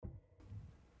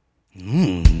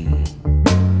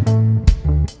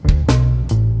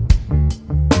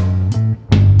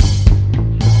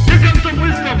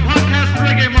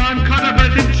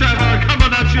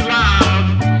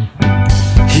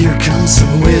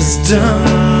wisdom,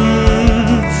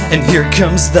 and here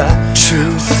comes the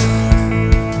truth.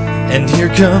 And here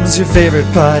comes your favorite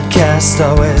podcast,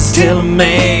 always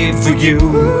tailor-made for you.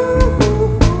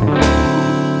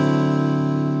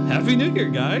 Happy New Year,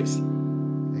 guys.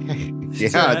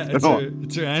 Yeah, it's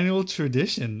our annual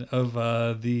tradition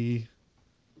of the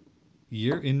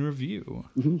year in review.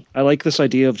 Mm-hmm. I like this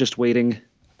idea of just waiting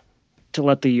to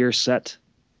let the year set.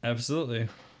 Absolutely.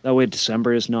 That way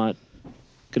December is not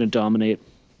going to dominate.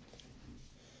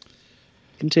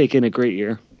 Can take in a great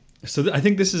year. So I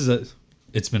think this is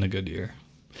it's been a good year.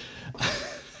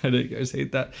 I know you guys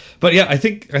hate that. But yeah, I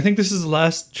think this is the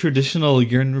last traditional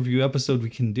year in review episode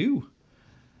we can do.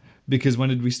 Because when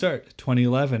did we start?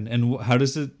 2011. And how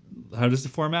does the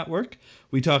format work?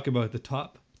 We talk about the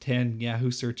top 10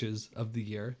 Yahoo searches of the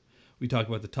year. We talk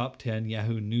about the top 10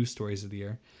 Yahoo news stories of the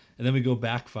year. And then we go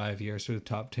back 5 years for the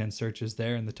top 10 searches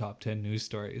there and the top 10 news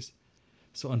stories.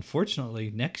 So unfortunately,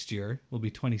 next year will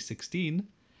be 2016.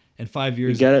 And 5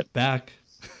 years back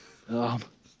will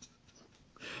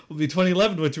be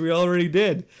 2011, which we already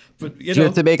did. But you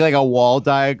have to make like a wall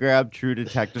diagram, True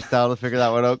Detective style, to figure that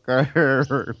one out,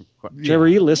 Carter. Jay, were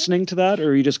you listening to that, or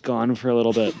are you just gone for a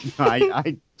little bit?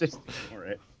 I just ignore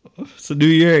it. It's a new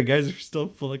year. Guys are still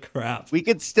full of crap. We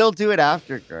could still do it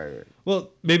after, Carter.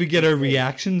 Well, maybe get our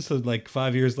reactions to like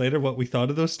 5 years later what we thought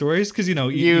of those stories, because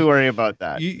you worry about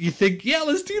that. You think, yeah,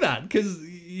 let's do that, because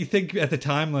you think at the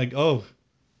time like, oh,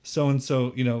 so and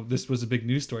so, this was a big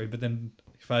news story, but then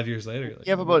 5 years later, you're like,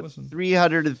 you have about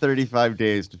 335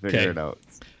 days to figure it out.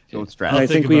 Don't stress. I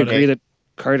think we agree that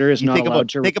Carter is not allowed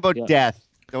to think about death.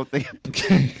 Don't think.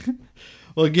 Okay.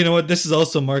 Well, you know what? This is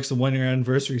also marks a 1 year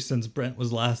anniversary since Brent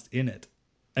was last in it.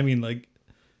 I mean, like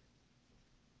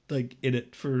in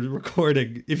it for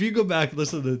recording. If you go back and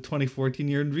listen to the 2014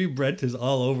 year in review, Brent is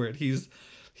all over it. He's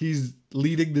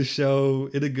leading the show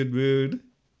in a good mood.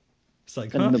 It's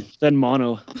like, then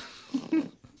mono.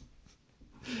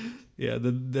 Yeah,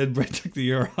 then Brent took the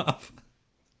year off.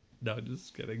 No,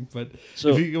 just kidding. But so,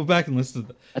 if you go back and listen to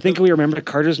that. I think we remember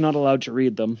Carter's not allowed to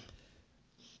read them.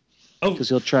 Oh. Because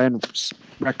he'll try and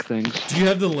wreck things. Do you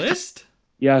have the list?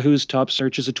 Yahoo's top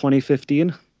searches of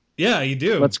 2015? Yeah, you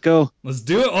do. Let's go. Let's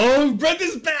do it. Oh, Brent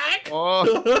is back!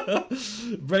 Oh.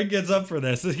 Brent gets up for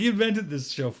this. He invented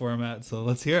this show format, so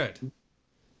let's hear it.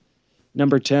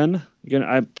 Number 10.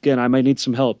 Again, I might need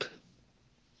some help.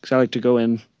 Because I like to go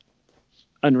in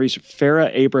unresearched. Farrah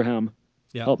Abraham.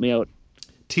 Yeah. Help me out.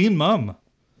 Teen Mom.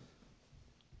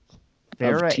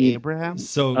 Farrah Abraham?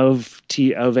 So of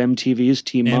MTV's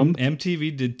Teen Mom?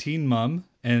 MTV did Teen Mom,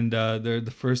 and they're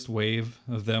the first wave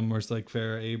of them was like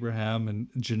Farrah Abraham and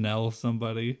Janelle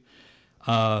somebody.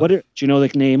 Do you know the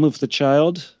name of the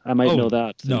child? I might know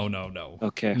that. No.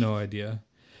 Okay. No idea.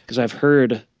 Because I've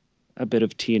heard a bit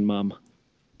of Teen Mom.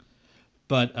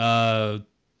 But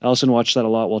Allison watched that a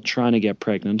lot while trying to get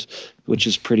pregnant, which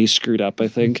is pretty screwed up, I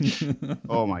think.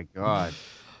 Oh my God.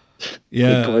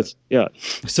 Yeah. Yeah.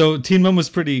 So Teen Mom was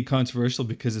pretty controversial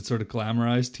because it sort of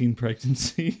glamorized teen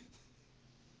pregnancy.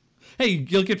 Hey,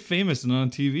 you'll get famous and on a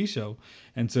TV show.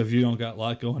 And so if you don't got a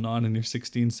lot going on and you're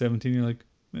 16, 17, you're like,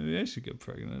 maybe I should get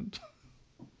pregnant.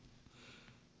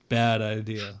 Bad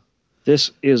idea.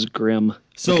 This is grim.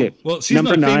 So, okay. Well, she's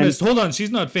Number not 9. famous. Hold on. She's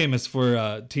not famous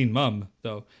for Teen Mom,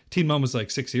 though. Teen Mom was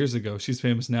like 6 years ago. She's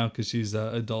famous now because she's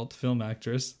an adult film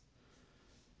actress.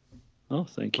 Oh,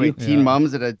 thank you. Wait, Teen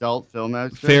Mom's an adult film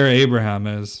actress? Farrah Abraham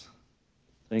is.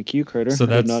 Thank you, Carter. So I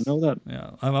did not know that.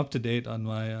 Yeah, I'm up to date on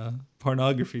my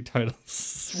pornography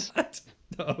titles. What?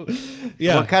 No.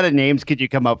 Yeah. What kind of names could you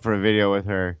come up for a video with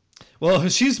her? Well,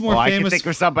 she's more famous. I can think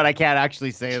of some, but I can't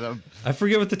actually say them. I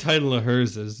forget what the title of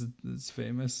hers is. It's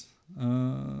famous. I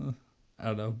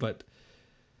don't know, but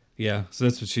yeah, so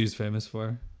that's what she's famous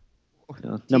for.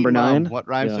 Yeah. Number 9. What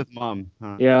rhymes with mom?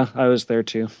 Huh? Yeah, I was there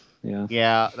too. Yeah.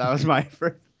 Yeah, that was my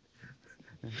first.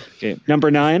 Okay.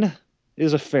 Number 9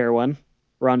 is a fair one.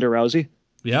 Ronda Rousey.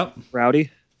 Yep.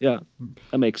 Rowdy. Yeah,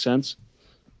 that makes sense.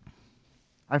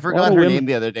 I forgot her name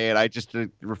the other day, and I just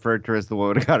referred to her as the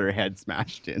woman who got her head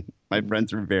smashed in. My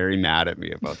friends were very mad at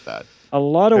me about that. A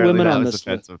lot of women on this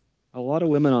offensive. list. A lot of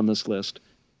women on this list.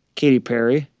 Katy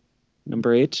Perry,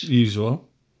 number 8. Usual.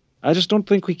 I just don't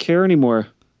think we care anymore.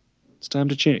 It's time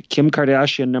to change. Kim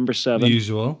Kardashian, number 7.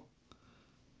 Usual.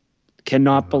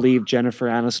 Cannot believe Jennifer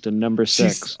Aniston, number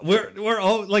 6. We're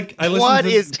all like, what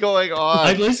is going on?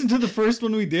 I listened to the first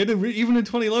one we did, and even in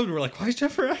 2011, we're like, why is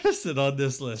Jennifer Aniston on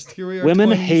this list? Here we are.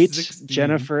 Women hate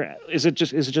Jennifer. Is it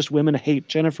just women hate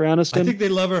Jennifer Aniston? I think they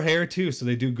love her hair too, so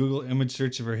they do Google image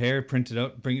search of her hair, print it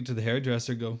out, bring it to the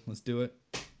hairdresser, go, let's do it.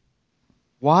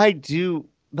 Why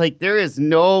there is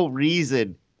no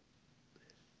reason.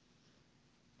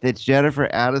 It's Jennifer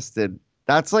Aniston.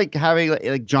 That's like having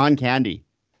like John Candy.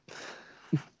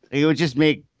 It would just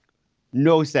make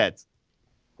no sense.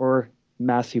 Or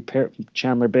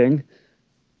Chandler Bing.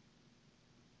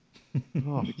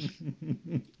 Oh,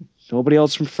 Nobody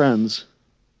else from Friends.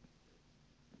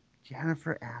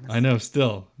 Jennifer Aniston. I know.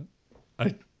 Still,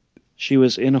 She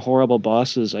was in Horrible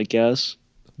Bosses, I guess.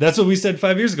 that's what we said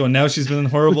 5 years ago. Now she's been in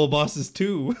Horrible Bosses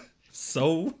too.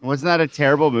 So Wasn't that a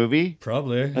terrible movie?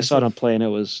 probably. I saw it on play and it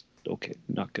was okay,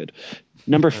 not good.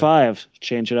 Number 5,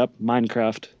 change it up,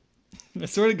 Minecraft. I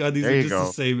swear to God, these There are you just go.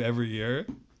 the same every year.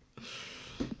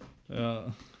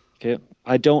 Okay,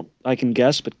 I can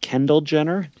guess, but Kendall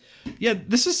Jenner. Yeah,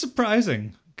 this is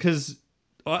surprising because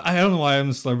I don't know why I'm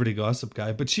a celebrity gossip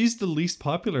guy, but she's the least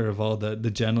popular of all the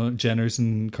Jenners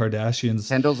and Kardashians.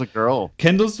 Kendall's a girl.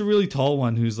 Kendall's the really tall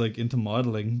one who's like into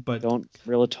modeling, but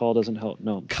Really tall doesn't help.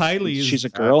 No, Kylie is she's a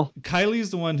girl. Kylie is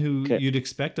the one who Okay. you'd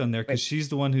expect on there because she's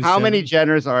the one who's How many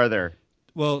Jenners are there?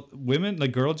 well, women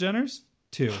like girl Jenners,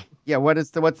 2. Yeah,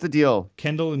 what's the deal?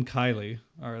 Kendall and Kylie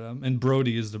are them, and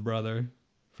Brody is the brother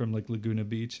from like Laguna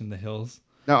Beach in the hills.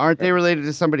 Now, aren't they related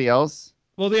to somebody else?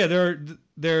 Well, yeah,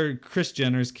 they're Kris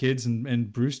Jenner's kids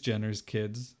and Bruce Jenner's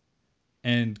kids,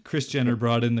 and Kris Jenner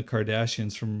brought in the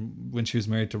Kardashians from when she was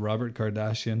married to Robert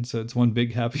Kardashian, so it's one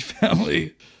big happy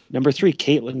family. Number 3,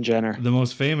 Caitlyn Jenner. The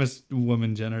most famous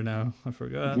woman Jenner now, I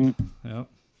forgot. Yep.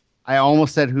 I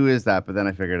almost said who is that, but then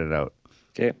I figured it out.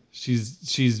 Okay,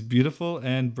 She's beautiful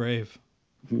and brave.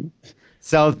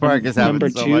 South Park is having Number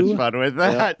so 2? much fun with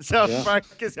that. Yeah, South yeah. Park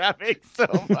is having so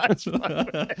much fun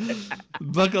with it.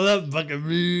 Buckle up,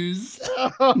 buckaroos.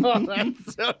 Oh,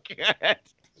 that's so good.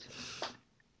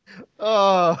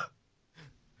 Oh,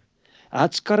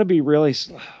 that's got to be really.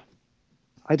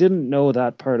 I didn't know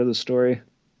that part of the story.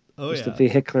 Oh Just yeah. the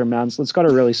vehicular manslaughter. It's got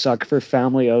to really suck for a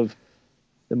family of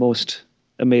the most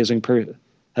amazing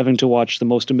having to watch the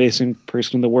most amazing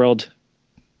person in the world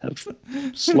have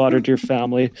slaughtered your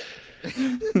family.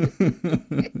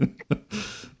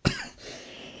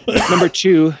 Number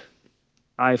 2,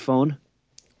 iPhone.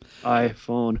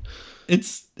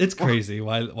 It's crazy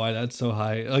why that's so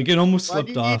high. Like it almost why do slipped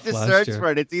you need off to last search year.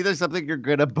 for it? It's either something you're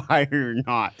gonna buy or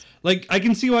not. Like I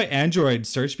can see why Android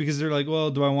search because they're like, well,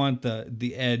 do I want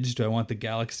the Edge? Do I want the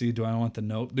Galaxy? Do I want the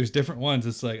Note? There's different ones.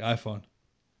 It's like iPhone.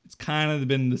 It's kind of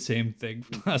been the same thing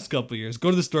for the last couple of years. Go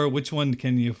to the store. Which one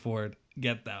can you afford?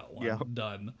 Get that one. Yeah.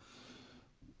 Done.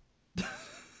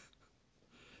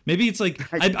 Maybe it's like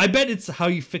I bet it's how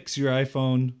you fix your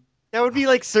iPhone. That would be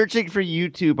like searching for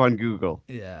YouTube on Google.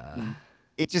 Yeah.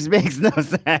 It just makes no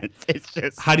sense. It's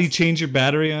just How do you change your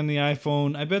battery on the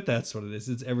iPhone? I bet that's what it is.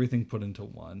 It's everything put into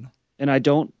one. And I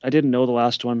didn't know the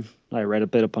last one. I read a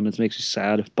bit up on it. It makes me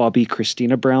sad. Bobby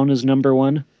Christina Brown is number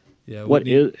 1. Yeah. Who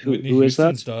is that?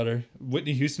 Houston's daughter.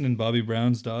 Whitney Houston and Bobby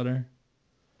Brown's daughter.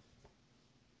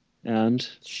 And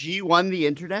she won the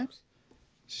internet.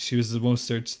 She was the most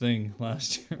searched thing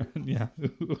last year on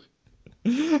Yahoo.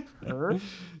 Her?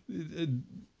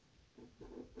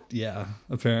 Yeah,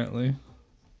 apparently.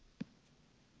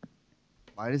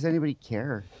 Why does anybody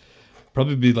care?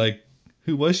 Probably be like,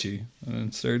 who was she? And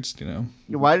then searched, Yeah,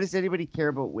 why does anybody care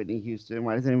about Whitney Houston?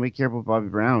 Why does anybody care about Bobby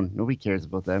Brown? Nobody cares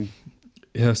about them.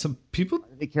 Yeah, some people Why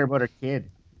do they care about her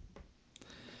kid?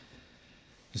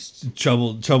 just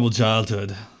troubled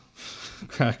childhood.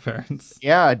 Crack parents.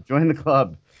 Yeah, join the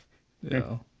club.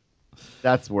 Yeah.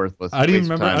 That's worthless. I don't even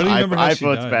Waste of remember- I time. don't even remember how she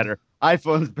iPhone's died. better.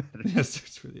 iPhone's better. Yeah,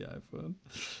 search for the iPhone.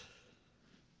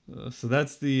 So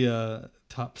that's the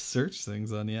top search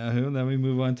things on Yahoo. And then we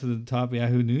move on to the top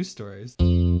Yahoo news stories.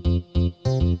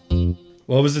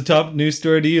 What was the top news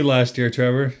story to you last year,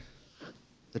 Trevor?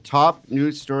 The top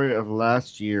news story of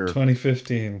last year.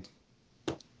 2015.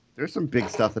 There's some big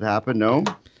stuff that happened, no?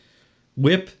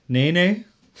 Whip Nene.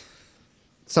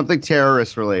 Something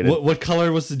terrorist related. What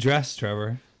color was the dress,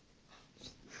 Trevor?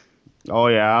 Oh,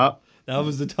 yeah. That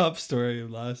was the top story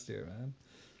of last year, man.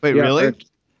 Wait, yeah, really?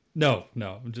 No,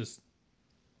 I'm just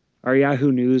our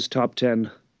Yahoo News top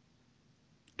 10,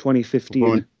 2015.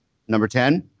 Going- Number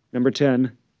 10? Number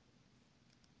 10.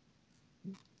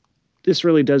 This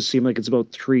really does seem like it's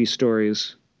about 3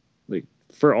 stories, like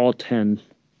for all 10.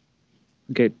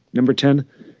 Okay, number 10,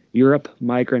 Europe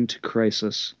migrant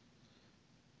crisis.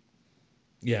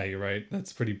 yeah, you're right.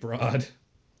 That's pretty broad.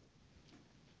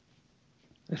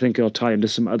 I think it'll tie into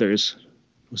some others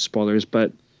with spoilers,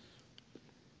 but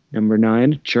number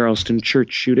 9, Charleston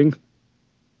church shooting.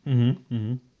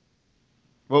 Mm-hmm.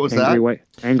 What was Angry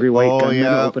white Oh, gunmen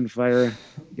yeah. open fire.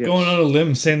 Yeah. Going on a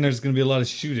limb saying there's going to be a lot of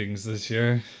shootings this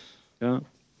year. Yeah.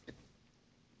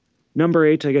 Number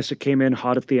 8, I guess it came in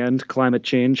hot at the end. Climate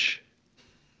change.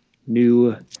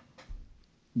 New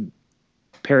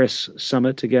Paris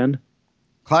summit again.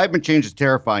 Climate change is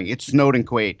terrifying. It snowed in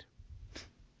Kuwait.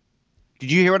 Did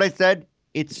you hear what I said?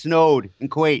 It snowed in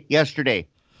Kuwait yesterday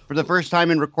for the first time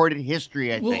in recorded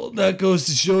history, I think. Well, that goes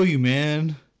to show you,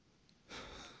 man.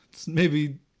 It's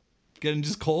maybe getting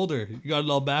just colder. You got it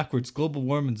all backwards. Global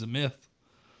warming's a myth.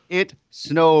 It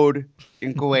snowed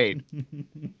in Kuwait.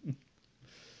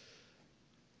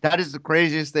 That is the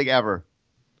craziest thing ever.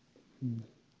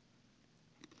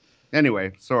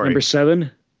 Anyway, sorry. Number 7,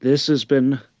 this has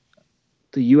been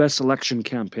the U.S. election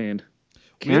campaign.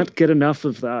 Can't get enough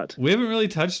of that. We haven't really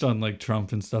touched on like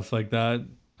Trump and stuff like that.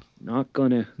 Not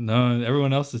gonna. No,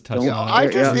 everyone else has touched Don't- on it. I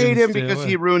just Yeah. hate him Stay because away.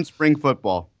 he ruined spring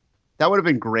football. That would have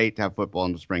been great to have football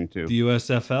in the spring, too. The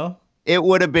USFL. It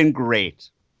would have been great.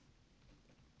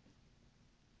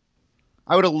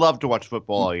 I would have loved to watch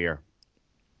football all year.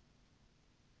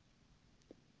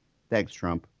 Thanks,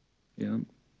 Trump. Yeah.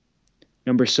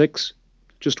 Number 6,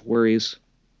 just worries.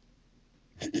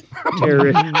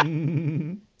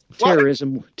 Terrorism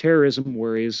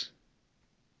worries.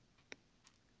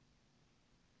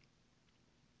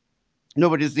 No,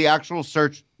 but is the actual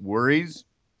search worries?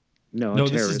 No, No,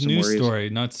 this terrorism is news worries. story,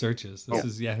 not searches. This Oh.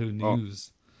 is Yahoo Oh.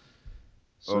 News.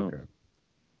 So, Okay.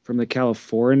 from the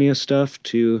California stuff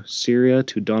to Syria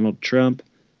to Donald Trump,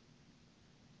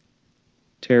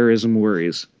 terrorism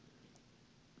worries.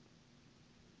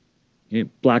 Okay,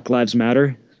 Black Lives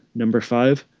Matter, number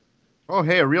 5. Oh,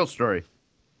 hey, a real story.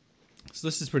 So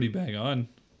this is pretty bang on.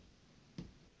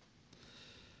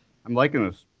 I'm liking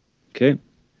this. Okay.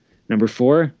 Number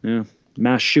 4, yeah,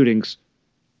 mass shootings.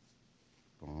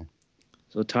 Oh.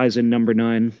 So it ties in number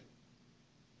 9.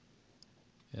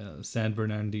 Yeah, the San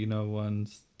Bernardino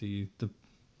ones. The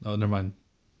oh, never mind.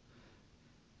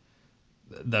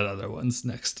 That other one's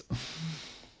next.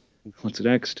 What's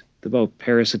next? About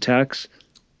Paris attacks.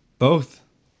 Both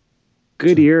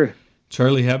Good year.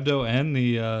 Charlie Hebdo and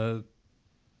the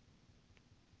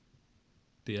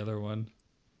other one.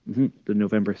 The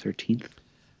November 13th.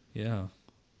 Yeah.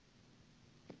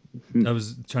 Mhm. I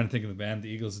was trying to think of the band, the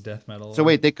Eagles of Death Metal. So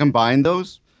wait, they combined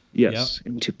those? Yes,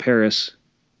 into Paris.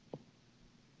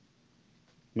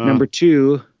 No. Number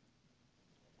 2,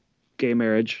 gay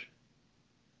marriage.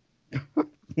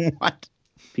 What?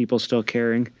 People still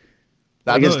caring.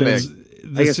 That's guess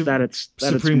big. I guess that it's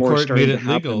Supreme more Court starting made to it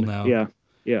legal happen. now.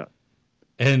 Yeah.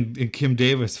 And Kim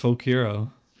Davis, folk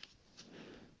hero.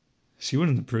 She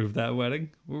wouldn't approve that wedding.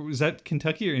 Was that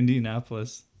Kentucky or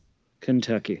Indianapolis?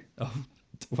 Kentucky. Oh,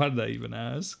 why did I even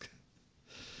ask?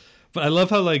 But I love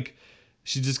how like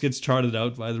she just gets trotted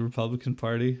out by the Republican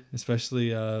Party,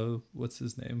 especially what's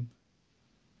his name?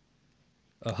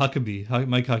 Huckabee.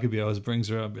 Mike Huckabee always brings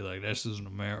her up and be like, "This is an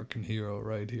American hero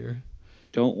right here."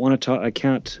 Don't want to talk. I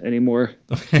can't anymore.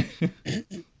 Okay.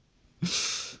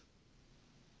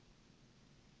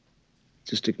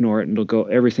 Just ignore it and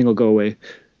everything will go away.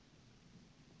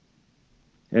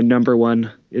 And number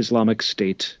 1, Islamic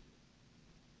State.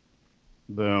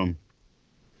 Boom.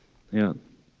 Yeah.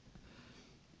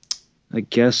 I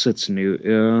guess it's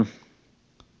new.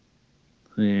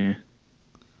 Yeah.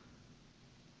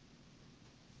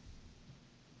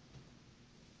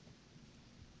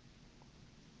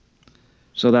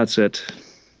 So that's it.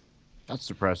 That's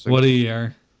depressing. What a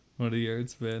year! What a year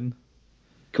it's been.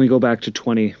 Can we go back to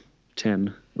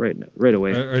 2010 right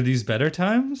away? Are these better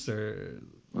times, or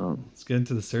Well, let's get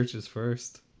into the searches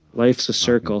first? life's a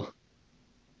circle.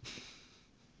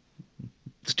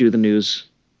 Let's do the news.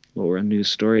 Well, we're on news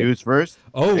story. News first?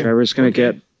 Oh, Trevor's going to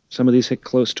okay. get some of these hit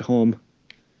close to home.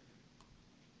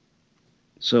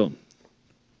 So,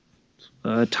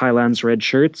 Thailand's red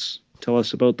shirts. Tell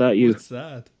us about that, you, What's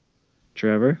that?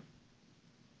 Trevor.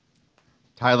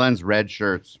 Thailand's red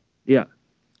shirts. Yeah.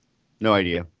 No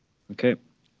idea. Okay.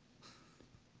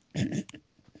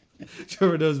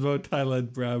 Trevor knows about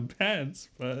Thailand brown pants,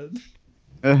 but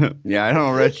Yeah, I don't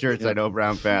know red shirts. I know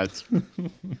brown pants.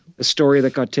 The story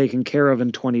that got taken care of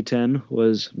in 2010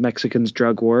 was Mexico's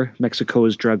drug war.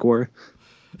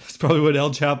 that's probably when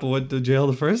El Chapo went to jail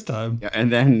the first time. Yeah,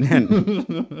 and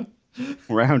then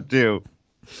round 2.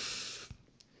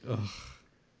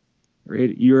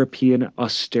 Right? European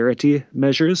austerity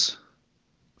measures.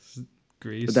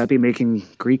 Greece. Would that be making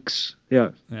Greeks? Yeah.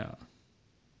 Yeah.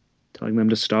 Telling them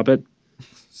to stop it.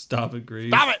 Stop it,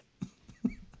 Greece. Stop it!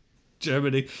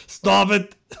 Germany. Stop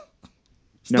it.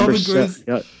 Stop it, Greece.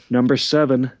 Number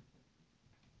 7.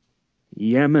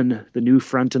 Yemen, the new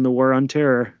front in the war on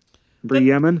terror. Remember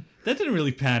Yemen? That didn't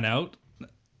really pan out.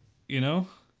 You know?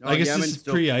 No, I guess Yemen's this is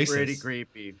still pre-ISIS. Pretty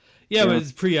creepy. Yeah, but Yeah.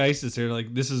 it's pre-ISIS. They're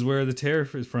like, this is where the terror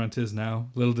front is now.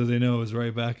 Little do they know, it was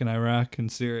right back in Iraq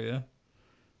and Syria.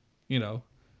 You know,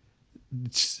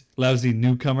 lousy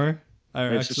newcomer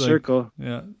are It's a actually circle.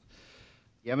 yeah.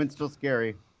 Yemen's still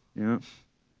scary. Yeah.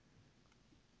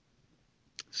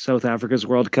 South Africa's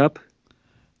World Cup.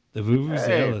 The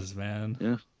vuvuzelas, Hey. man.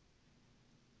 Yeah.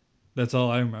 That's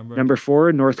all I remember. Number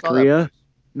 4, North Saw that Korea. place.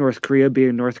 North Korea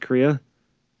being North Korea.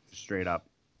 Straight up.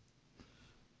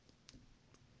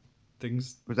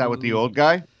 Things. Was that with the old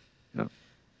guy?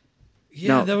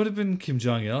 Yeah, No. that would have been Kim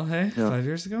Jong Il. Hey, Yeah. 5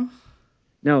 years ago.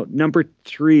 Now, number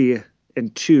 3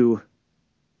 and 2.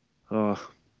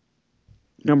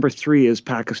 Number 3 is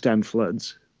Pakistan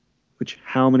floods. Which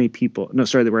how many people? No,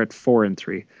 sorry, they were at 4 and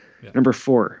 3. Yeah. Number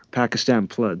 4, Pakistan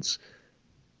floods.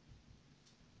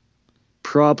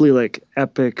 Probably like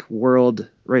epic world,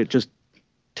 right? Just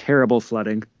terrible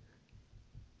flooding.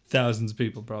 Thousands of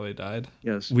people probably died.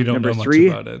 Yes. We don't Number know much 3,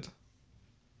 about it.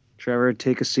 Trevor,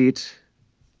 take a seat.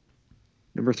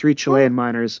 Number 3, Chilean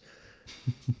miners.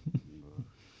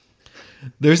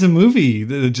 There's a movie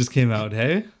that just came out,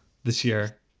 hey, this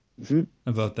year Mhm.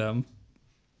 about them.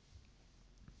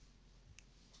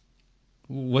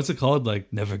 What's it called?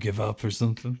 Like Never Give Up or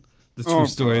something? The true Oh,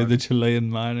 story of God. the Chilean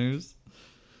miners.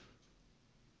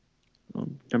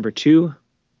 Number 2,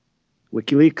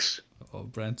 WikiLeaks. Oh,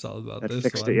 Brent's all about That this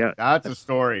fixed one. it. Yeah, That's a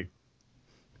story.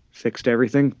 fixed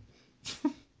everything.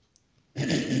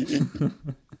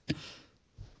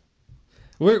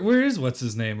 Where is what's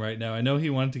his name right now? I know he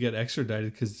wanted to get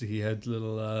extradited because he had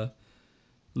little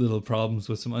problems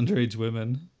with some underage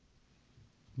women.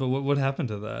 But what happened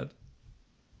to that?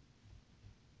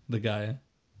 The guy.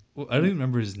 Well, I don't even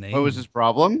remember his name. What was his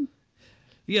problem?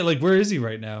 Yeah, like where is he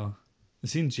right now?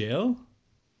 Is he in jail?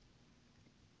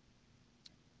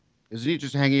 Isn't he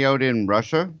just hanging out in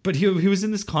Russia? But he was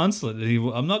in this consulate. And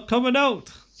I'm not coming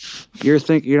out. You're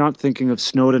not thinking of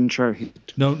Snowden.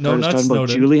 No, I was not talking about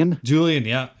Snowden. Julian. Julian,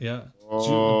 yeah.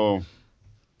 Oh,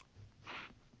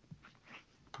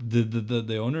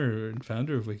 The owner and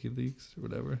founder of WikiLeaks or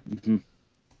whatever. Mm-hmm.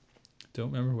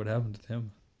 Don't remember what happened to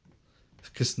him.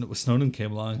 Because Snowden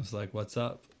came along, it's like, what's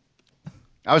up?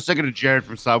 I was thinking of Jared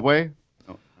from Subway.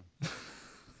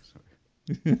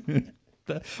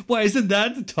 Why isn't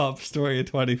that the top story of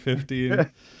 2015?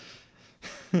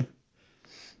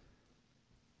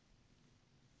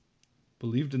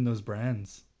 Believed in those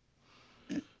brands.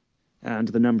 And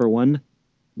the number 1,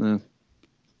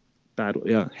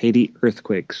 Haiti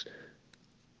earthquakes.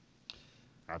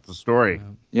 That's a story.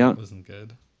 Yeah. That wasn't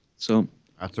good. So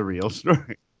That's a real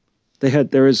story.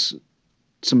 there was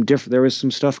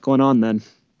some stuff going on then.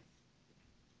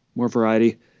 More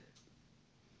variety.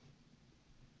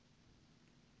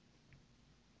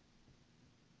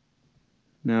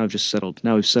 Now we've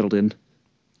settled in.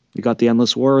 We got the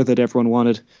endless war that everyone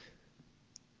wanted.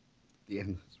 Yeah.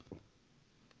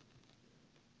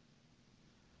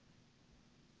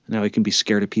 Now we can be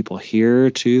scared of people here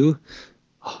too.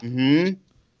 Mm-hmm.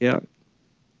 Yeah.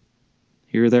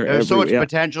 Here, there, There's so much everywhere.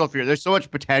 potential fear. There's so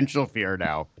much potential fear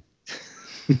now.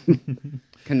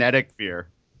 Kinetic fear.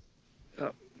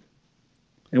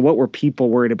 And what were people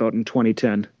worried about in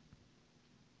 2010?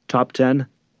 Top 10?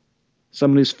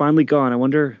 Someone who's finally gone. I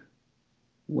wonder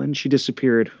when she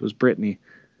disappeared. Was Britney.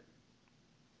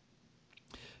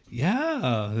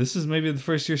 Yeah, this is maybe the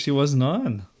first year she wasn't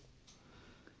on.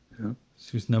 Yeah.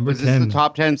 She was number Is this 10 the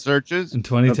top 10 searches? in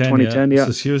 2010. 2010, yeah.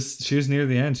 So she was near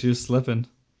the end. She was slipping.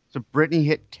 So Britney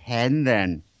hit 10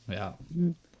 then. Yeah.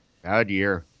 Bad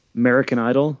year. American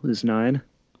Idol is 9.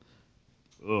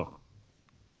 Ugh.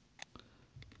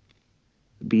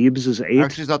 Biebs is 8. I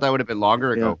actually thought that would have been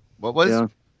longer ago. Yeah. What was? Yeah.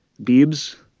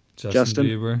 Biebs. Justin Justin.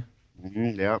 Bieber.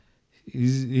 Mhm, yeah.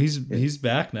 He's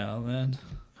back now, man.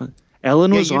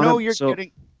 Ellen Yeah, was you on know it. you're So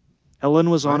getting.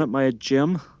 Ellen was on What? at my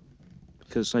gym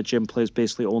because my gym plays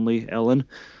basically only Ellen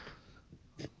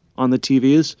on the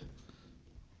TVs.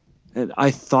 And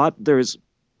I thought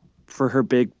for her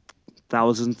big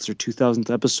 1000th or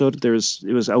 2000th episode, it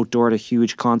was outdoor at a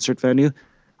huge concert venue.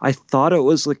 I thought it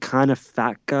was the kind of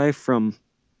fat guy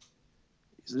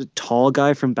is it a tall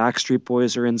guy from Backstreet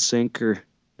Boys or NSYNC or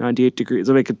 98 Degrees.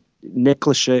 Like Nick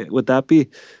Lachey, would that be?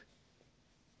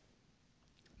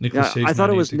 Nick Yeah, Lachey's I thought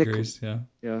it 98 was Nick- degrees, yeah.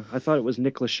 Yeah, I thought it was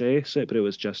Nick Lachey, but it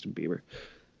was Justin Bieber.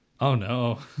 Oh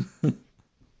no.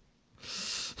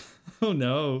 Oh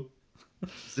no.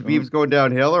 Is the beams going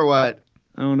downhill or what?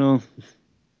 I don't know.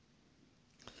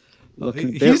 Well,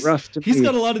 Looking a bit rough to He's me.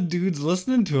 got a lot of dudes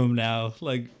listening to him now.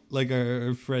 Like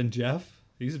our friend Jeff.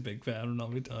 He's a big fan, let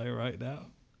me tell you right now.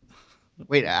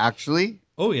 Wait, actually?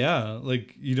 Oh yeah,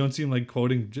 like you don't see him like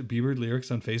quoting Bieber lyrics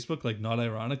on Facebook, like not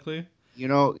ironically. You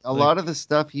know, a Like- lot of the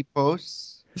stuff he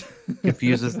posts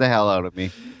confuses the hell out of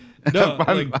me. No,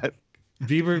 I'm- like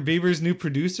Bieber's new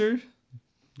producer,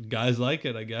 guys like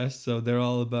it, I guess. So they're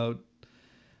all about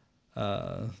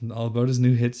his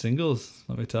new hit singles.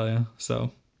 Let me tell you.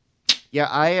 So Yeah,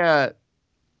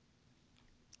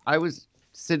 I was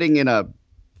sitting in a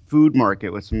food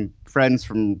market with some friends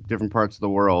from different parts of the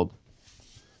world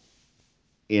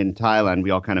in Thailand. We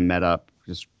all kind of met up,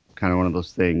 just kind of one of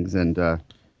those things, and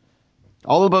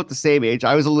all about the same age.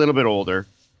 I was a little bit older,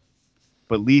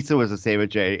 but Lisa was the same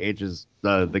age as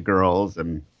the girls,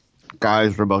 and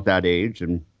guys were about that age,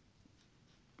 and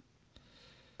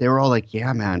they were all like,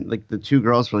 "Yeah, man!" Like the two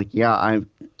girls were like, "Yeah, I've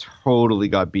totally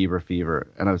got Bieber fever,"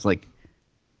 and I was like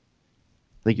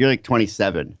you're like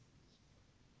 27,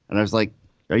 and I was like,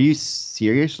 "Are you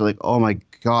serious?" They're like, "Oh my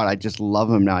god, I just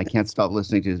love him now. I can't stop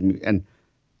listening to his music." And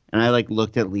I like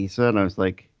looked at Lisa, and I was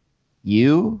like,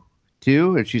 "You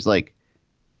too?" And she's like,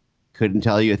 "Couldn't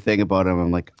tell you a thing about him." I'm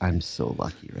like, "I'm so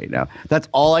lucky right now." That's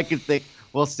all I could think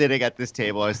while sitting at this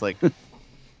table. I was like,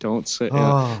 Don't say.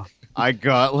 Yeah. "Oh, I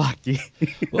got lucky."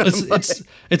 well,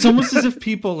 it's almost as if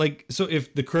people like, so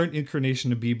if the current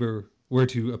incarnation of Bieber were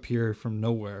to appear from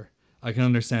nowhere, I can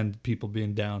understand people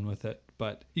being down with it,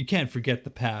 but you can't forget the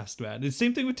past, man. It's the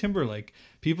same thing with Timberlake.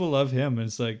 People love him, and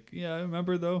it's like, yeah, I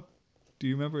remember though. Do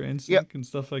you remember Yep. NSYNC and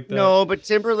stuff like that? No, but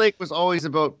Timberlake was always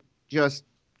about just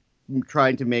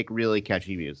trying to make really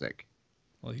catchy music.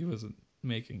 Well, he wasn't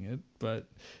making it, but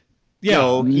yeah.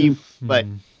 No, but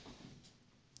Hmm.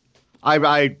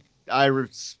 I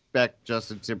respect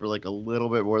Justin Timberlake a little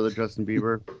bit more than Justin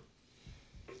Bieber.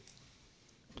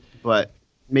 But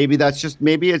maybe it's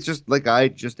just like I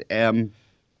just am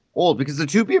old because the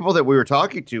two people that we were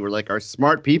talking to were like are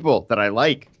smart people that I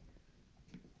like,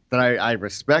 that I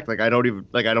respect. Like I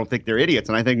don't think they're idiots,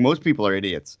 and I think most people are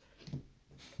idiots.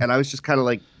 And I was just kind of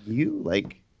like, you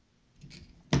like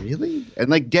really? And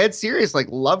like dead serious, like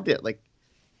loved it.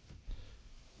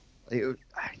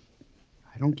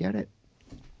 I don't get it.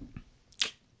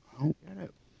 I don't get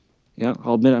it. Yeah,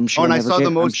 I'll admit, I'm sure. Oh, and I I never saw gave,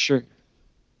 the most.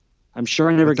 I'm sure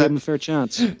I never What's gave that? him a fair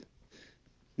chance.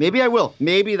 Maybe I will.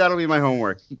 Maybe that'll be my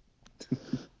homework.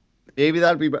 Maybe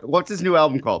that'll be. What's his new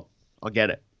album called? I'll get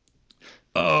it.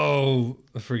 Oh,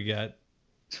 I forget.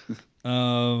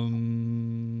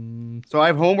 Um, So I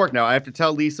have homework now. I have to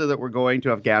tell Lisa that we're going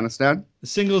to Afghanistan, the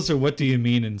singles are "What Do You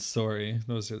Mean" and "Sorry."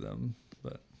 Those are them.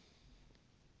 But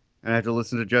and I have to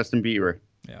listen to Justin Bieber.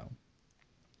 yeah,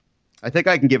 I think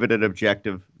I can give it an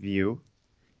objective view.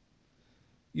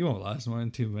 you won't last more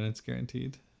than 2 minutes,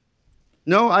 guaranteed.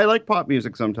 No, I like pop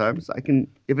music sometimes. I can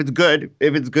if it's good.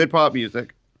 If it's good pop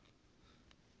music.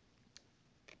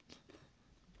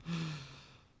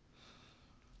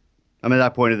 I'm at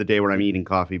that point of the day where I'm eating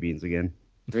coffee beans again.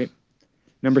 Great.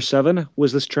 Number 7,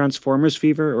 was this Transformers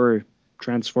fever or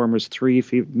Transformers 3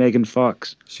 Megan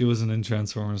Fox? She wasn't in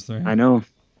Transformers 3. I know.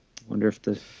 Wonder if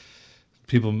the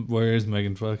People, where is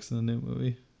Megan Fox in the new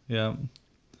movie? Yeah.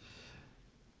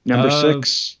 number Uh,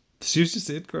 6. She was just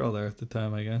it girl there at the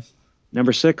time, I guess.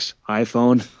 Number 6,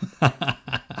 iPhone.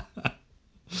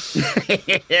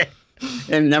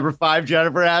 And number 5,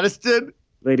 Jennifer Aniston.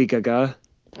 Lady Gaga.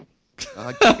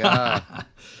 Oh God.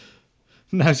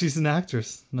 Now she's an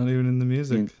actress, not even in the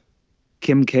music.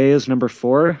 Kim K is number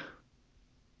 4.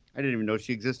 I didn't even know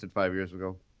she existed 5 years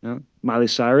ago. Yeah. Miley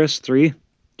Cyrus, 3.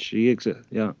 She exists.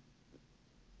 Yeah.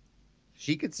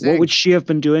 She could sing. What would she have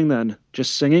been doing then?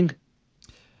 Just singing?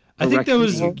 I think that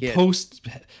was Wrecking Kid. post.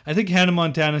 I think Hannah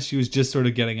Montana, she was just sort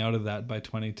of getting out of that by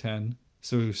 2010.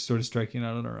 So sort of striking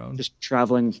out on her own. Just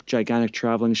gigantic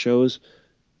traveling shows.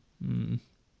 Mm.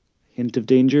 Hint of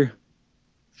danger.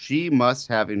 She must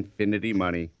have infinity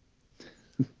money.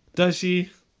 Does she?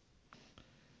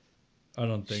 I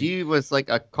don't think. She was like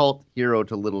a cult hero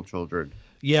to little children.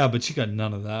 Yeah, but she got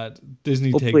none of that.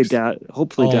 Disney Hopefully takes dad all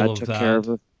dad of took that. care of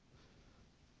her.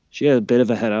 She had a bit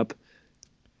of a head up.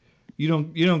 You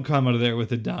don't come out of there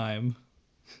with a dime.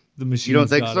 The machine. You don't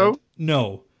think so?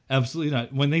 No, absolutely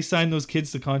not. When they sign those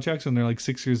kids to contracts when they're like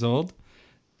 6 years old,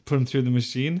 put them through the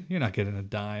machine, you're not getting a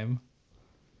dime.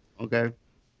 Okay.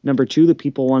 Number 2, the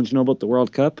people wanted to know about the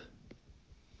World Cup.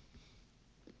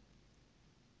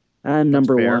 And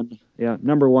number fair. 1,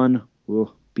 number 1,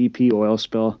 ooh, BP oil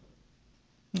spill.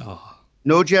 Oh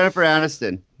No Jennifer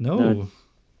Aniston. It no. None.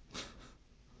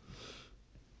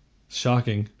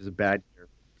 Shocking. was a bad year. It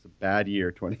was a bad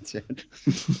year,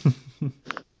 2010.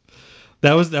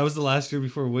 That was the last year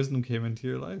before Wisdom came into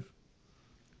your life.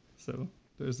 So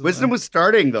there's Wisdom was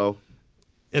starting though.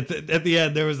 at the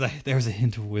end there was a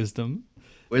hint of wisdom.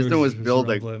 Wisdom was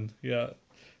building. Rumbling. Yeah,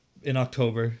 in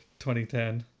October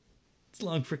 2010. It's a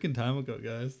long freaking time ago,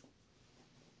 guys.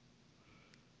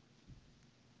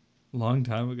 Long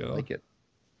time ago. I like it.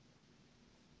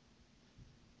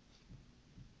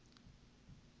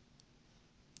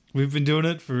 We've been doing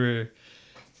it for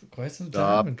quite some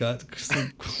Stop. time. And got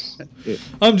some... Yeah.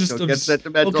 I'm just. Don't I'm get just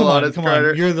sentimental come on on, us, come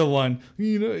Carter. on. You're the one.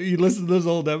 You know, you listen to those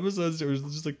old episodes. It was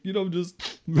just like, you know, I'm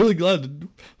just really glad that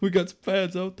we got some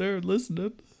fans out there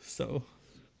listening. So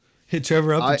hit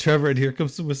Trevor up, and Trevor, and here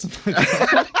comes some wisdom.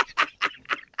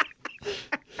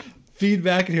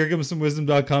 Feedback at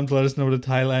herecomesomewisdom.com to let us know what a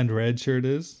Thailand red shirt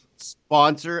is.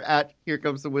 Sponsor at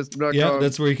herecomesomewisdom.com. Yeah,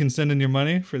 that's where you can send in your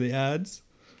money for the ads.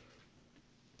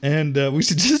 And we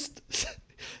should just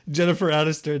Jennifer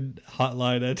Aniston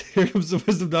hotline at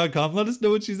herecomesomewisdom.com. Let us know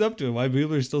what she's up to. Why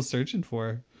people are still searching for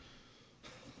her.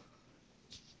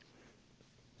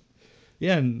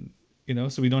 Yeah, and you know,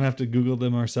 so we don't have to Google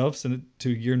them ourselves. Send it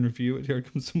to year in review at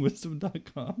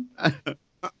herecomesomewisdom.com.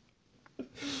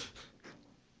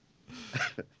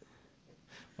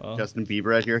 Well, Justin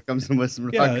Bieber at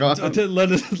herecomesomewisdom.com. yeah,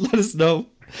 let us know.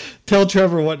 Tell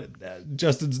Trevor what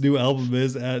Justin's new album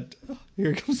is at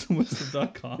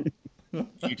herecomesomewisdom.com.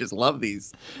 You just love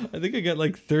these. I think I got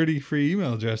like 30 free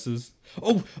email addresses.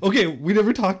 Oh, okay. We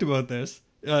never talked about this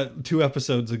 2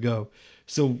 episodes ago.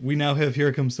 So we now have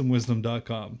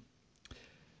herecomesomewisdom.com.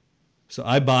 So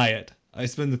I buy it. I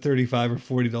spend the $35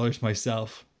 or $40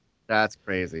 myself. That's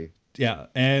crazy. Yeah,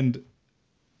 and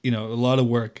you know, a lot of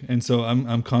work. And so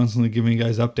I'm constantly giving you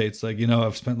guys updates. Like, you know,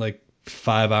 I've spent like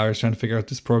 5 hours trying to figure out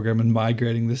this program and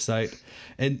migrating the site,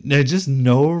 and there's just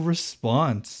no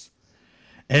response.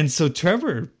 And so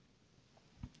Trevor,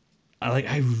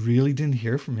 I really didn't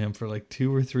hear from him for like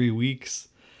 2 or 3 weeks,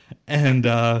 and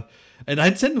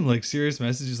I'd send him like serious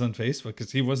messages on Facebook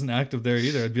because he wasn't active there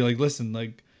either. I'd be like, listen,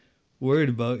 like, worried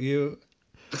about you.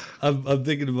 I'm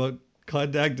thinking about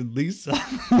contacting Lisa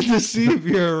to see if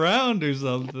you're around or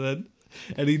something,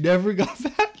 and he never got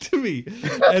back to me.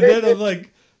 And then I'm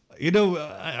like, you know,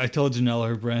 I told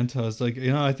Janelle Brandt, I was like,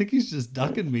 you know, I think he's just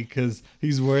ducking me because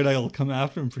he's worried I'll come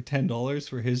after him for $10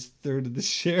 for his third of the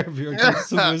share of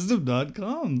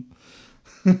herecomesomewisdom.com.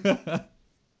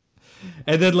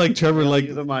 And then like Trevor,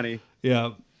 like, the money.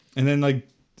 yeah, and then like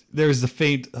there's the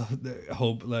faint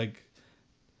hope, like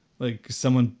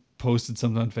someone posted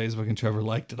something on Facebook and Trevor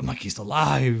liked it. I'm like, he's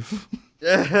alive.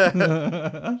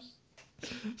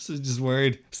 So just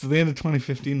worried. So the end of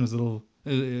 2015 was a little.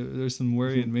 There's some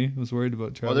worry in me. I was worried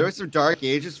about Trevor. Well, there were some dark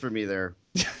ages for me there.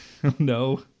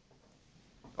 No.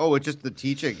 Oh, it's just the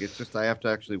teaching. It's just I have to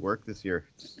actually work this year.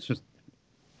 It's just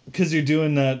Because you're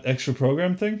doing that extra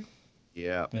program thing?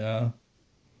 yeah. Yeah.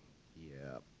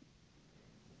 Yeah.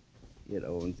 It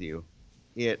owns you.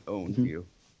 It owns Mhm. you.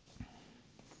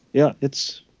 Yeah,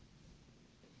 it's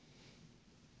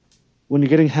when you're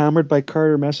getting hammered by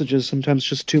Carter messages, sometimes it's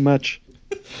just too much.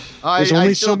 There's I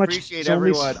only still so much- appreciate there's only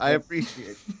everyone. so- I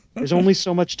appreciate. There's only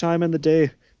so much time in the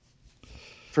day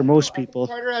for most people.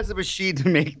 Carter has a machine to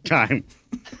make time.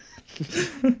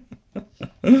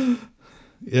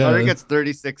 Yeah. Carter gets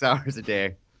 36 hours a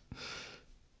day.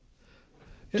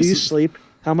 Do you sleep?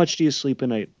 How much do you sleep a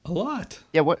night? A lot.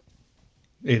 Yeah. What?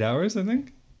 8 hours, I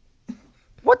think.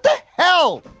 What the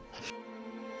hell?